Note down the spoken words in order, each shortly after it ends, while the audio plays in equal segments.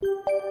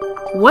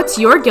What's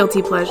your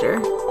guilty pleasure?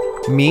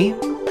 Me?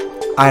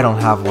 I don't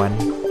have one.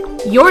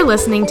 You're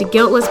listening to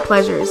Guiltless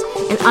Pleasures,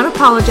 an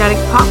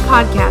unapologetic pop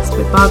podcast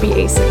with Bobby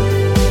Asen.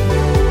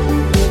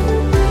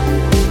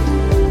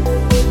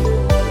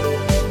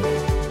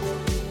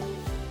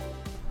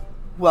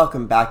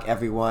 Welcome back,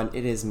 everyone.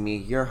 It is me,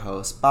 your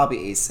host, Bobby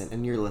Asen,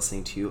 and you're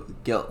listening to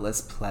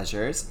Guiltless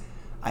Pleasures.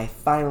 I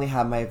finally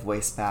have my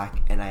voice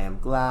back, and I am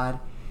glad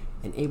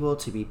and able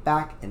to be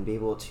back and be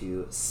able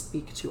to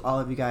speak to all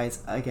of you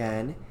guys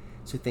again.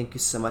 So thank you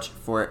so much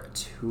for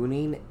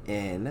tuning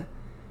in.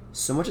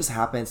 So much has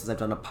happened since I've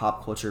done a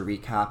pop culture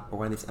recap or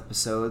one of these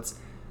episodes,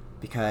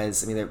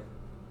 because the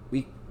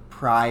week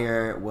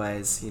prior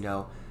was,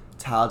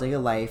 Talladega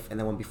Life, and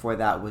then one before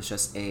that was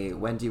just a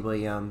Wendy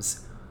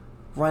Williams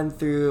run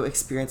through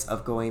experience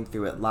of going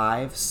through it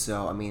live.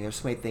 So there's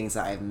so many things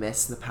that I've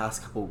missed in the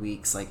past couple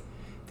weeks, like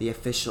the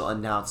official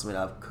announcement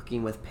of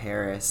Cooking with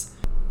Paris,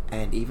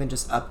 and even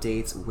just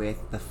updates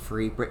with the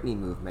Free Britney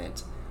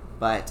movement.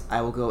 But I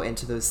will go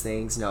into those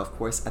things, of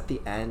course, at the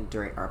end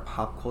during our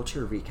pop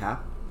culture recap.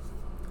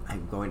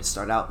 I'm going to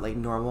start out like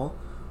normal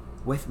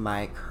with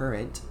my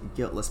current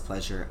guiltless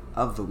pleasure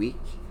of the week.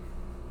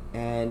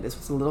 And this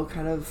was a little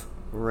kind of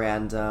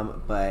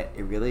random, but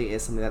it really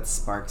is something that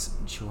sparks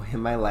joy in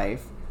my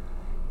life.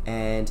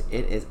 And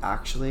it is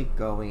actually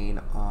going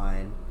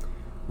on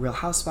Real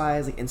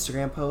Housewives, like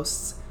Instagram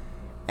posts,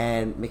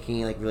 and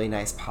making like really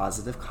nice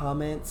positive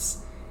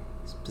comments,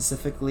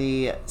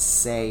 specifically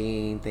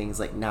saying things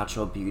like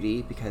natural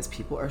beauty, because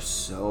people are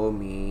so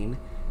mean,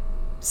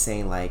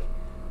 saying like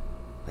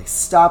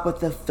stop with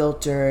the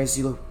filters,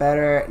 you look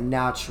better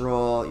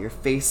natural, your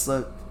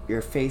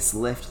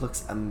facelift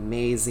looks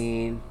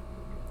amazing,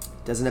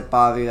 doesn't it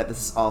bother you that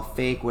this is all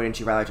fake, wouldn't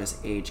you rather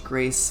just age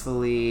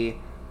gracefully,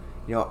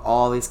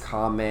 all these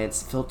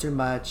comments, filter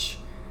much,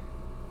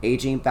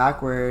 aging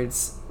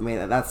backwards.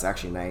 That's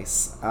actually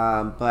nice.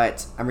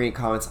 But I'm reading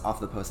comments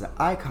off the post that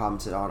I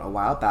commented on a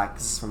while back.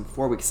 This is from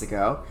 4 weeks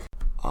ago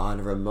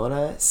on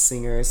Ramona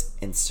Singer's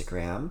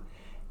Instagram.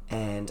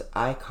 And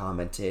I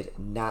commented,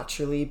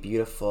 naturally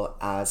beautiful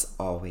as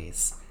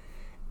always.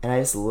 And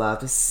I just love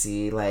to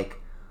see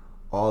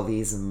all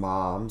these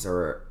moms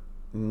or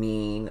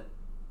mean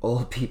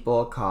old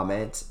people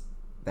comment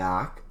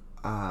back.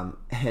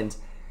 And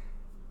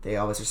they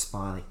always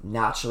respond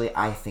naturally,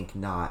 I think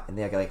not. And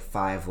they get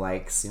 5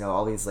 likes,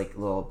 all these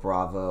little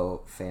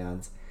Bravo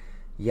fans.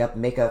 Yep,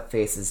 makeup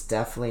face is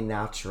definitely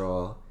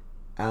natural.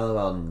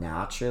 LOL,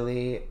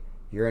 naturally?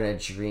 You're in a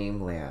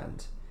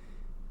dreamland.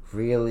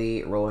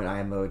 Really, rolling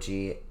eye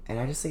emoji. And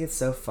I just think it's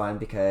so fun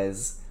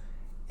because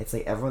it's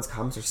everyone's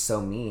comments are so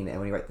mean. And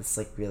when you write this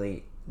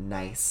really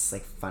nice,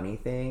 funny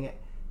thing,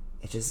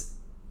 it just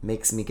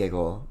makes me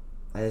giggle.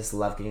 I just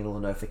love getting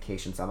little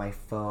notifications on my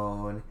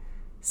phone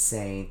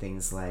saying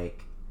things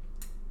like,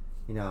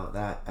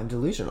 that I'm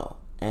delusional.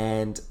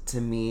 And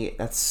to me,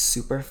 that's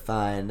super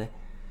fun.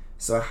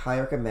 So I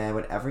highly recommend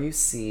whenever you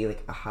see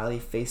a highly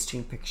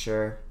face-tuned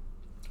picture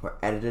or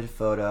edited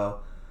photo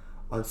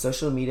on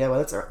social media,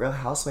 whether it's a Real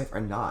Housewife or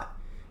not,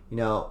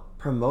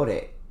 promote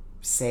it.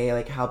 Say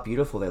how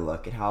beautiful they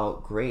look and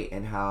how great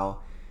and how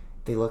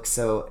they look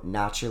so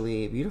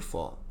naturally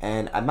beautiful.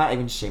 And I'm not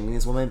even shaming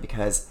these women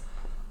because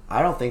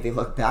I don't think they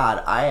look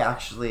bad. I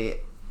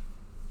actually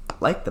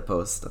like the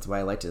post. That's why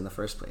I liked it in the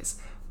first place.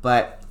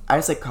 But I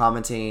just like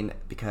commenting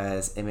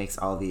because it makes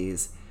all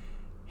these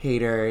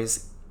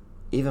haters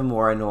even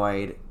more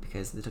annoyed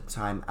because they took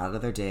time out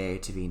of their day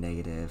to be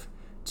negative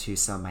to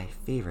some of my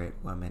favorite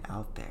women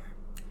out there.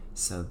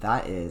 So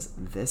that is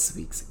this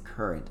week's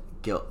current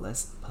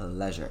guiltless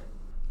pleasure.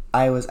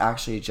 I was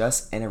actually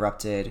just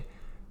interrupted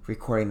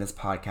recording this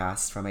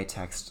podcast from a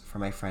text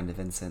from my friend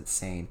Vincent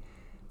saying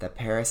that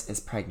Paris is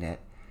pregnant,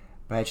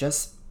 but I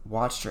just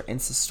watched her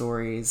Insta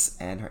stories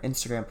and her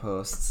Instagram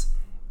posts,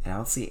 and I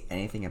don't see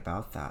anything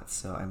about that.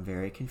 So I'm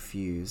very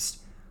confused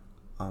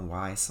on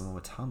why someone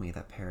would tell me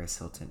that Paris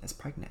Hilton is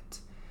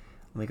pregnant.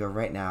 Let me go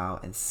right now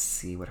and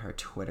see what her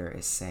Twitter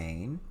is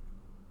saying.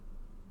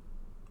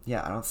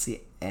 Yeah, I don't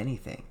see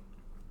anything.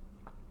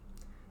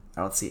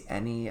 I don't see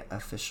any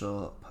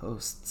official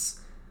posts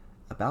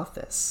about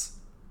this.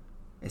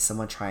 Is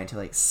someone trying to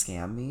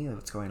scam me?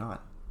 What's going on?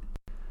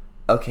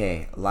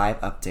 Okay, live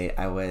update.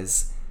 I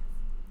was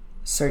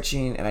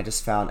searching and I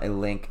just found a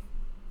link,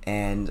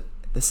 and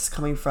this is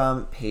coming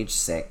from page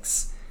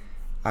 6.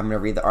 I'm going to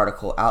read the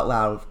article out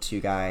loud to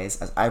you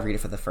guys as I read it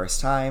for the first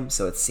time.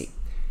 So let's see.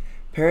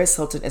 Paris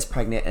Hilton is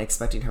pregnant and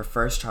expecting her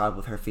first child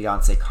with her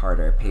fiancé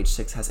Carter, page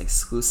 6 has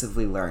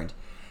exclusively learned.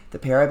 The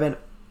pair have been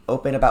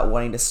open about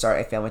wanting to start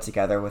a family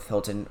together, with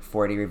Hilton,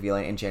 40,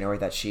 revealing in January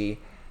that she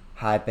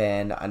had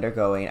been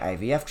undergoing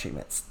IVF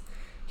treatments.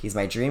 He's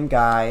my dream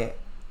guy.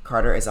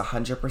 Carter is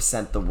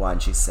 100% the one,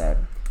 she said.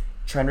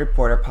 Trend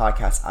Reporter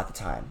podcast at the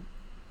time.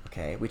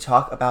 Okay, we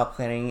talk about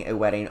planning a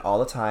wedding all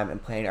the time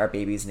and planning our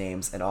babies'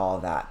 names and all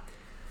of that.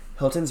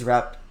 Hilton's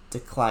rep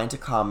declined to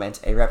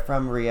comment. A rep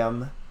from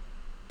Riem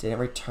didn't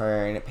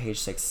return page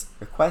 6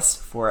 request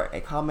for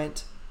a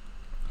comment.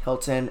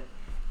 Hilton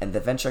and the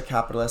venture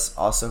capitalist,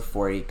 also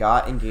 40,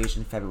 got engaged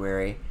in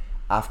February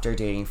after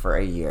dating for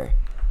a year.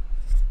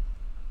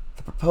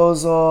 The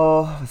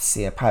proposal, let's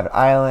see, a private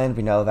island,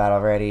 we know that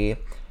already.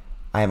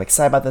 I am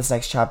excited about this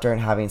next chapter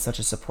and having such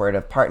a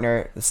supportive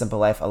partner. The Simple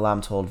Life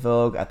alum told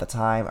Vogue at the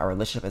time, our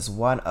relationship is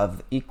one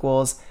of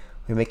equals.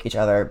 We make each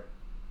other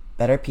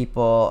better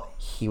people.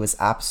 He was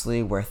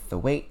absolutely worth the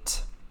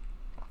wait.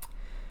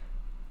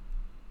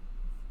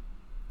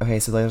 Okay,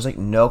 so there's like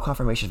no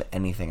confirmation of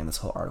anything in this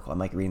whole article. I'm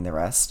like reading the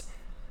rest.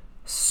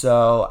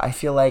 So I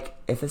feel like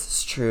if this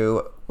is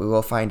true, we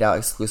will find out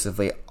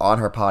exclusively on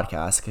her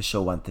podcast because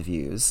she'll want the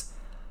views.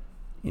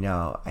 You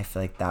know, I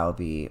feel like that would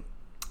be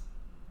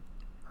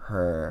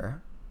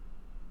her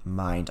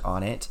mind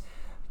on it.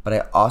 But I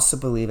also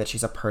believe that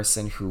she's a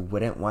person who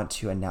wouldn't want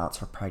to announce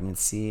her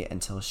pregnancy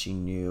until she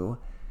knew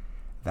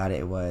that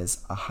it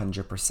was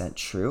 100%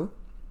 true.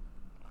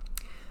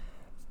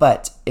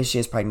 But if she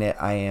is pregnant,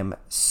 I am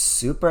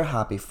super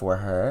happy for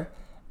her.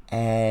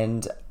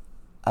 And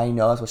I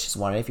know that's what she's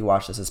wanted. If you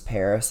watch This Is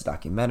Paris, the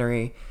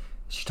documentary,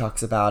 she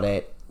talks about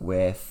it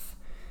with,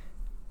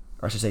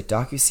 or I should say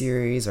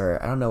docuseries,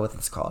 or I don't know what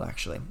it's called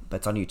actually, but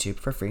it's on YouTube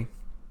for free.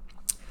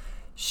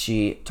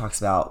 She talks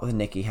about with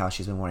Nikki how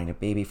she's been wanting a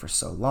baby for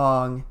so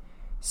long.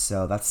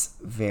 So that's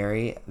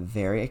very,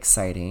 very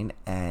exciting.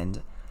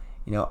 And,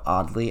 you know,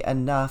 oddly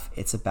enough,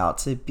 it's about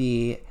to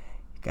be,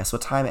 guess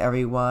what time,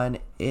 everyone?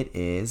 It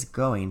is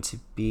going to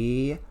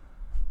be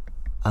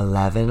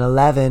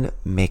 11/11.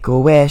 Make a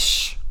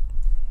wish.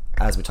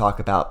 As we talk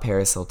about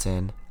Paris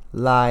Hilton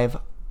live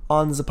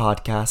on the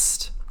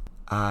podcast.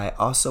 I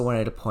also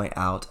wanted to point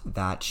out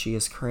that she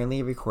is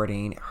currently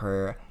recording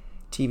her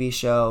TV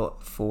show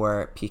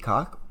for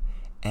Peacock,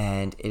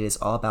 and it is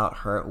all about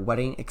her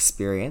wedding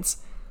experience,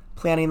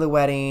 planning the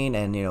wedding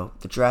and, you know,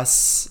 the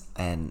dress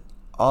and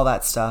all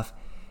that stuff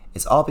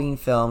is all being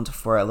filmed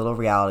for a little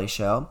reality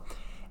show.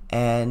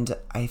 And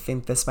I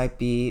think this might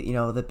be, you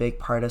know, the big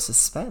part of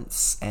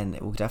suspense, and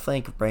it will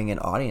definitely bring an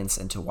audience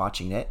into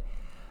watching it.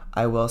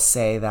 I will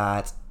say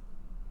that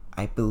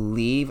I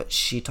believe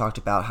she talked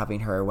about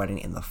having her wedding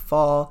in the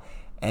fall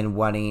and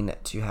wanting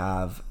to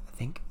have, I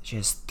think she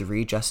has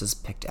 3 dresses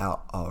picked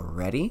out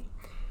already.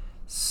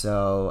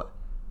 So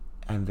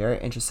I'm very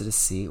interested to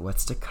see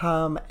what's to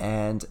come.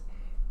 And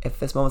if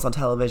this moment's on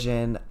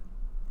television,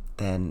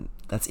 then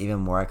that's even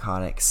more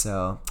iconic.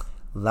 So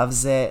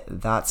loves it.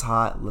 That's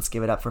hot. Let's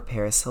give it up for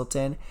Paris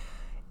Hilton.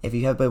 If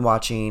you have been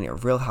watching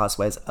Real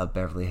Housewives of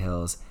Beverly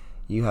Hills,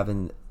 you have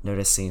been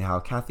noticing how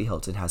Kathy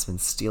Hilton has been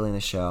stealing the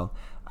show.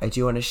 I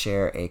do want to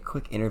share a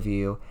quick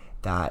interview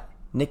that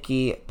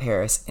Nikki,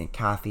 Paris, and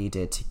Kathy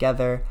did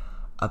together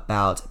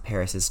about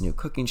Paris's new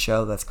cooking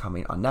show that's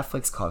coming on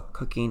Netflix called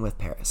Cooking with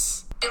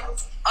Paris.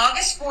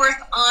 August 4th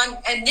on,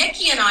 and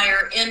Nikki and I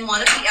are in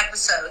one of the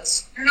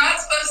episodes. You're not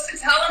supposed to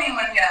tell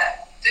anyone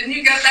yet. Didn't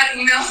you get that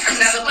email from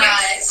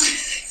Netflix?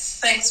 Surprise.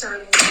 Thanks for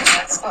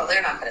that. Oh,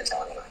 they're not going to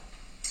tell anyone.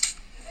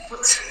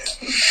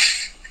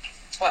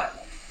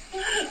 What?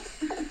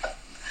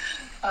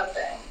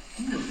 Okay.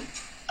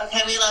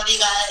 Okay, we love you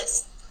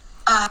guys.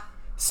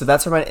 So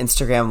that's from an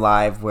Instagram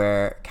live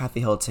where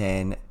Kathy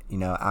Hilton, you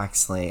know,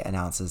 accidentally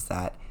announces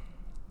that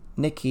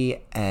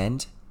Nikki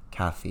and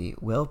Kathy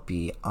will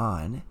be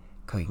on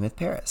Cooking with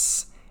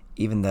Paris,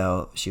 even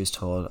though she was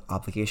told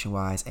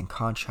obligation-wise and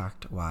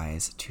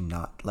contract-wise to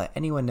not let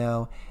anyone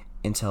know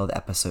until the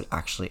episode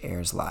actually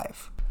airs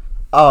live.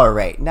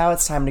 Alright, now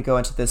it's time to go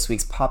into this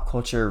week's pop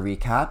culture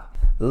recap.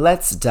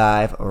 Let's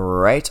dive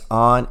right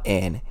on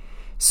in.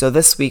 So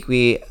this week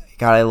we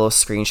got a little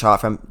screenshot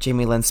from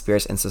Jamie Lynn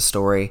Spears' Insta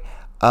story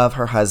of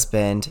her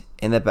husband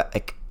in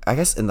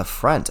the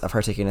front of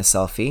her taking a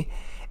selfie.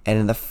 And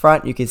in the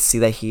front, you can see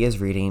that he is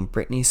reading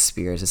Britney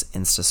Spears'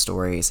 Insta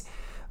stories.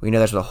 We know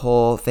there's a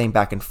whole thing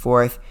back and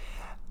forth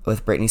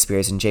with Britney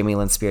Spears and Jamie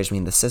Lynn Spears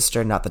being the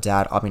sister, not the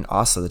dad. I mean,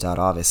 also the dad,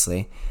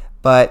 obviously.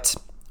 But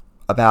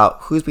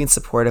about who's being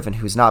supportive and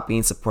who's not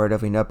being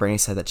supportive. We know Britney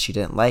said that she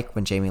didn't like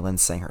when Jamie Lynn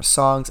sang her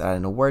songs at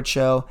an award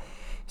show.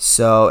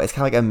 So it's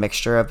kind of like a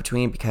mixture of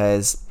between,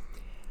 because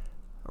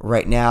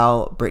right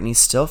now Britney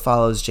still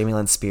follows Jamie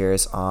Lynn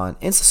Spears on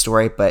Insta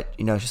story, but,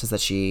 you know, she says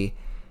that she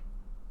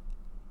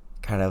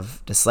kind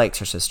of dislikes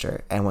her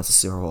sister and wants to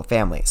sue her whole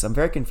family. So I'm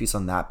very confused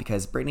on that,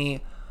 because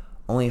Britney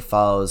only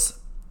follows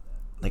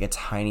like a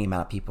tiny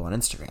amount of people on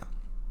Instagram.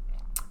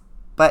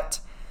 But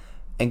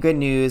in good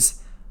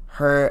news,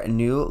 her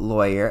new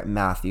lawyer,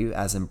 Matthew,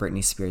 as in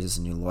Britney Spears'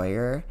 new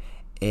lawyer,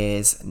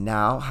 is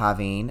now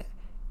having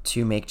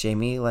to make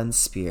Jamie Lynn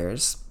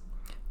Spears,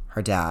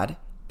 her dad,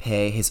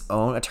 pay his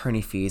own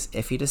attorney fees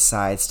if he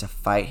decides to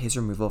fight his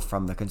removal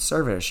from the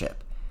conservatorship.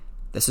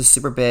 This is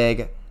super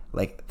big.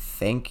 Like,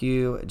 thank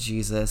you,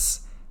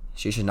 Jesus.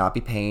 She should not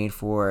be paying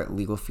for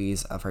legal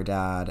fees of her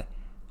dad.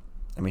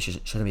 I mean,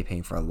 she shouldn't be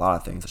paying for a lot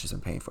of things that she's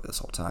been paying for this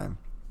whole time.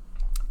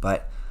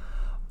 But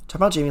talking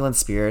about Jamie Lynn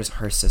Spears,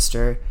 her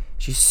sister,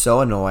 she's so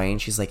annoying.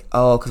 She's like,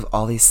 oh, because of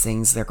all these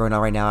things that are going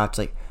on right now, I have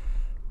to, like,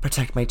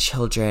 protect my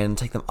children,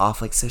 take them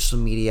off, like, social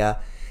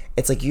media.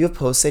 It's like you have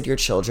posted your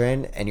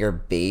children and your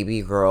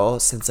baby girl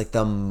since like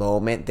the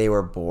moment they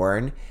were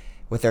born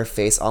with their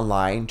face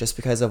online. Just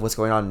because of what's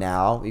going on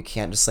now, you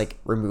can't just like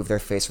remove their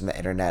face from the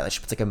internet. Like she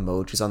puts like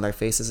emojis on their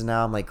faces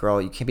now. I'm like,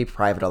 girl, you can't be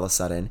private all of a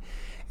sudden.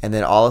 And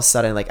then all of a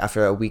sudden, like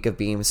after a week of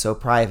being so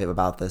private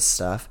about this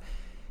stuff,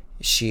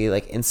 she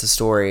like Insta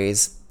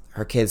stories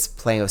her kids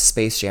playing with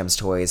Space Jam's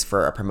toys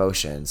for a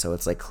promotion. So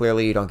it's like,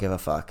 clearly you don't give a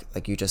fuck.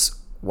 Like you just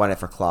want it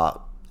for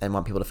clout and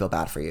want people to feel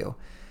bad for you.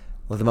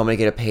 Well, the moment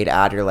you get a paid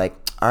ad, you're like,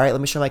 all right, let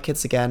me show my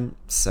kids again.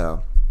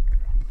 So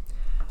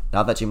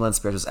not that Jamie Lynn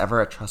Spears was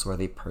ever a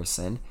trustworthy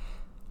person.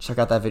 Check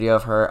out that video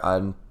of her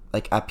on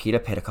like at Pita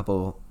Pit a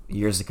couple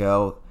years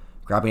ago,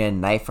 grabbing a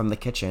knife from the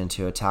kitchen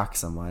to attack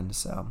someone.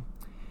 So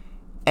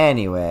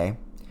anyway,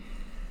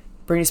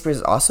 Britney Spears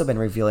has also been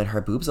revealing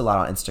her boobs a lot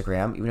on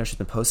Instagram, even though she's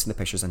been posting the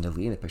pictures and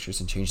deleting the pictures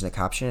and changing the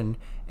caption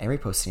and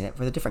reposting it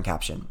with a different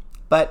caption.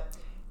 But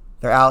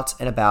they're out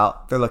and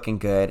about, they're looking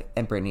good,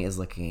 and Britney is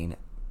looking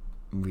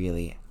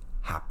really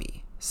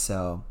happy.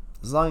 So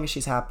as long as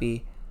she's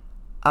happy,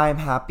 I'm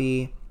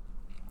happy.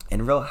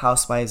 In Real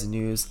Housewives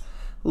news,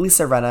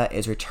 Lisa Rinna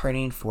is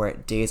returning for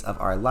Days of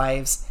Our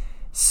Lives.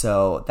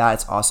 So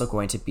that's also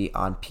going to be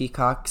on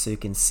Peacock, so you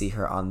can see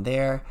her on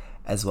there,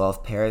 as well as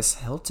Paris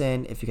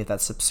Hilton if you get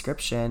that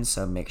subscription.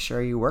 So make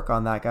sure you work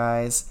on that,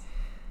 guys.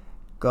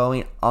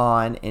 Going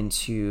on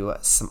into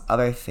some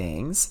other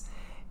things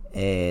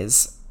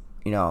is,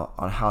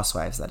 on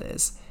Housewives that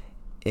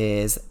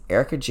is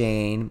Erica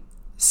Jane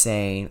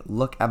saying,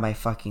 "Look at my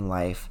fucking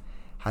life,"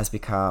 has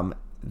become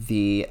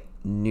the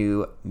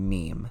new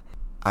meme.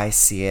 I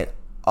see it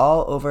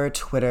all over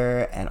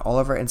Twitter and all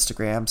over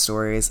Instagram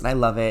stories, and I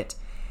love it.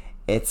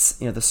 It's,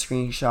 the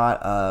screenshot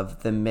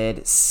of the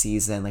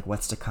mid-season, like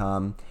what's to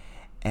come,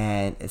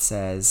 and it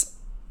says,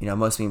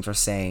 most memes are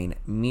saying,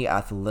 "Me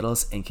at the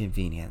littlest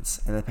inconvenience,"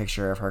 and the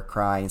picture of her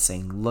crying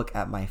saying, "Look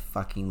at my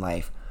fucking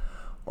life,"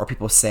 or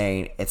people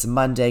saying, "It's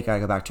Monday, gotta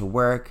go back to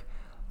work,"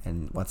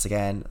 and once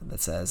again,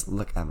 it says,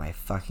 "Look at my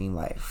fucking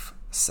life."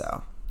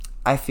 So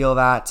I feel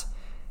that,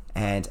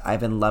 and I've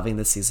been loving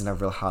this season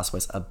of Real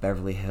Housewives of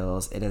Beverly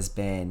Hills. It has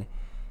been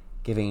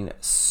giving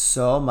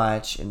so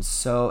much and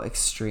so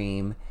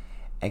extreme.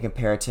 And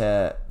compared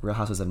to Real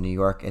Housewives of New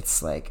York,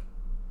 it's like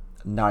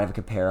not even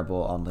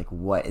comparable on like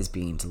what is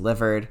being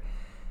delivered.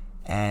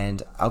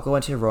 And I'll go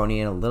into Roni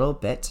in a little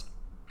bit.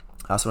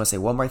 I also want to say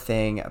one more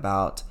thing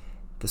about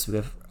this week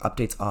of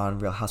updates on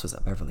Real Housewives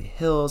of Beverly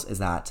Hills is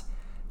that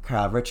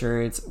Kyle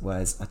Richards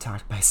was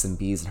attacked by some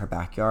bees in her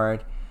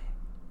backyard.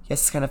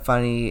 Yes, it's kind of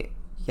funny.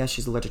 Yes,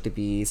 she's allergic to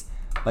bees,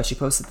 but she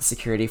posted the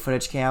security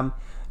footage cam.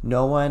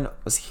 No one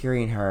was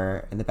hearing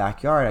her in the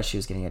backyard as she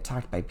was getting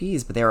attacked by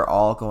bees, but they were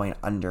all going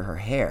under her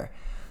hair,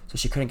 so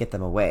she couldn't get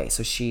them away.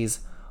 So she's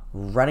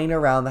running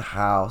around the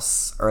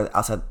house, or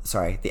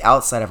the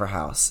outside of her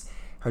house.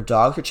 Her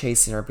dogs are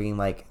chasing her, being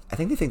like, I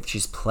think they think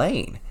she's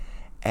playing.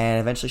 And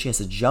eventually she has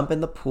to jump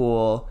in the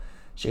pool.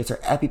 She gets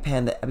her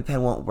EpiPen. The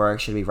EpiPen won't work.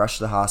 She'll be rushed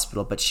to the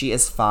hospital, but she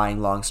is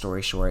fine, long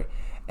story short.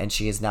 And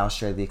she has now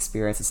shared the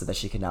experience and said that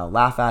she can now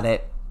laugh at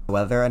it.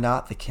 Whether or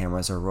not the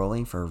cameras are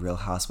rolling for Real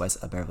Housewives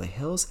of Beverly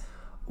Hills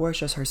or it's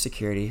just her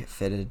security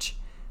footage,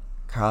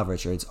 Kyle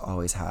Richards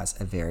always has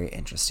a very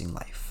interesting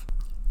life.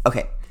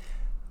 Okay,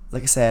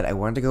 like I said, I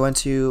wanted to go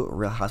into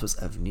Real Housewives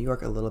of New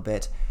York a little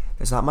bit.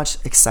 There's not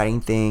much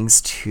exciting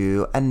things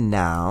to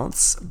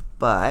announce,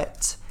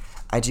 but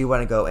I do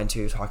want to go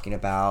into talking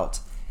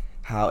about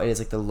how it is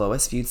like the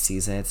lowest viewed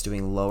season. It's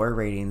doing lower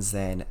ratings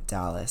than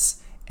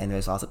Dallas, and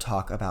there's also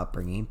talk about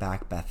bringing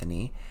back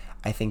Bethany.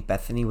 I think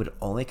Bethany would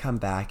only come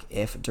back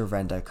if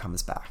Dorinda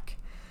comes back.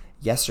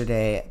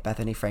 Yesterday,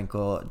 Bethany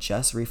Frankel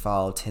just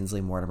refollowed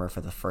Tinsley Mortimer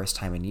for the first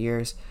time in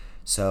years,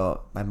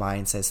 so my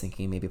mind says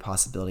thinking maybe a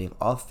possibility of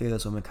all three of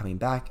those women coming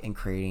back and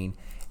creating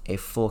a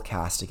full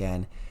cast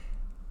again.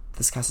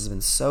 This cast has been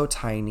so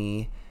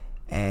tiny,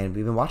 and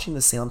we've been watching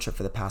the Salem trip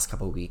for the past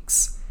couple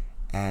weeks,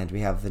 and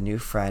we have the new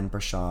friend,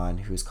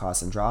 Brashawn, who's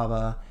caused some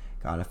drama,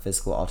 got in a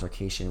physical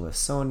altercation with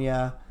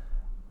Sonia,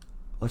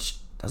 which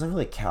doesn't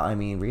really count. I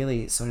mean,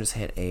 really, Sonia just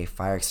hit a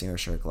fire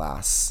extinguisher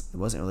glass. It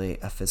wasn't really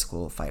a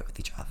physical fight with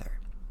each other.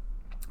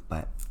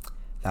 But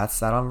that's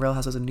that on Real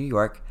Housewives of New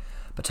York.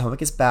 Potomac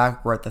is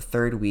back. We're at the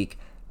third week.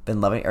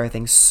 Been loving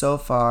everything so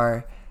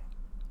far.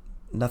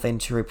 Nothing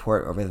to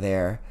report over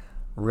there.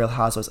 Real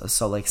Housewives of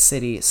Salt Lake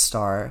City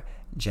star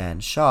Jen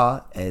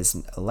Shaw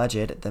is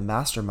alleged the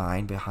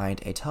mastermind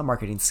behind a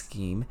telemarketing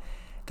scheme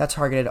that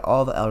targeted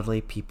all the elderly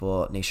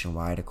people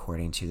nationwide,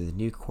 according to the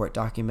new court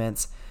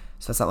documents.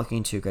 So that's not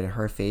looking too good in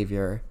her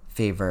favor.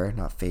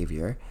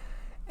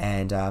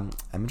 And I'm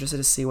interested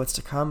to see what's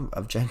to come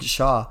of Jen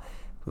Shaw.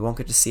 We won't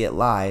get to see it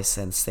live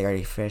since they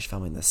already finished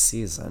filming this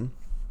season.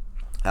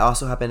 I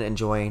also have been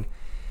enjoying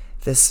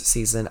this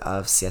season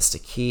of Siesta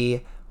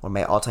Key, one of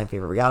my all-time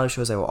favorite reality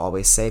shows. I will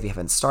always say, if you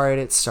haven't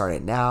started it, start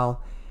it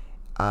now.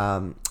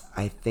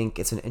 I think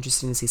it's been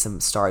interesting to see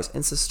some stars'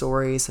 Insta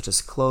stories, such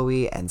as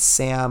Chloe and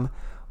Sam,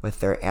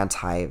 with their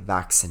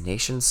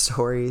anti-vaccination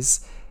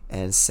stories,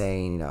 and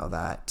saying,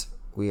 that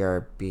we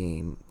are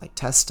being like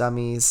test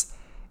dummies,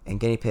 and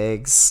guinea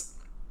pigs,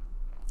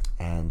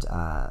 and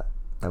that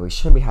we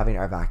shouldn't be having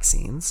our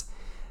vaccines.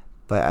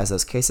 But as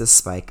those cases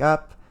spike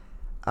up,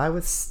 I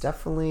would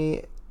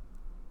definitely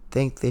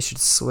think they should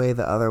sway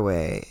the other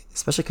way,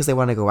 especially because they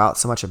want to go out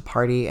so much and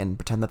party and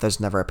pretend that there's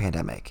never a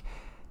pandemic.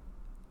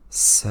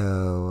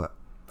 So,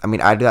 I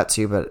mean, I do that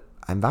too, but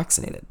I'm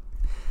vaccinated.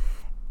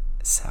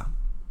 So,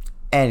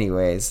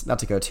 anyways, not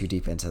to go too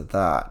deep into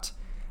that,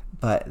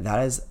 but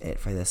that is it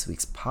for this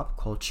week's pop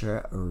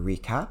culture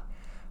recap.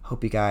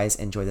 Hope you guys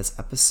enjoyed this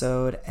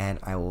episode, and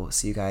I will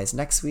see you guys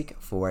next week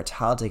for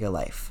Talladega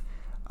Life.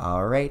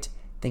 All right.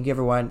 Thank you,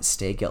 everyone.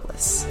 Stay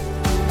guiltless.